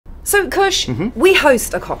So, Kush, we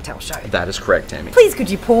host a cocktail show. That is correct, Tammy. Please, could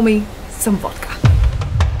you pour me some vodka?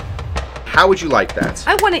 How would you like that?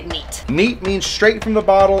 I want it neat. Neat means straight from the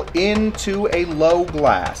bottle into a low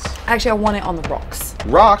glass. Actually, I want it on the rocks.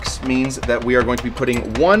 Rocks means that we are going to be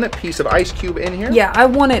putting one piece of ice cube in here. Yeah, I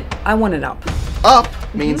want it up. Up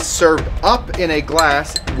means served up in a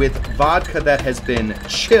glass with vodka that has been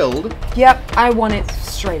chilled. Yep, I want it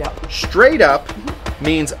straight up. Straight up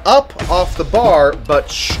means up off the bar, but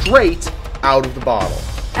straight out of the bottle.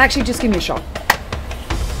 Actually, just give me a shot.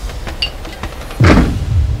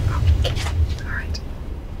 All right.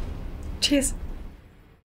 Cheers.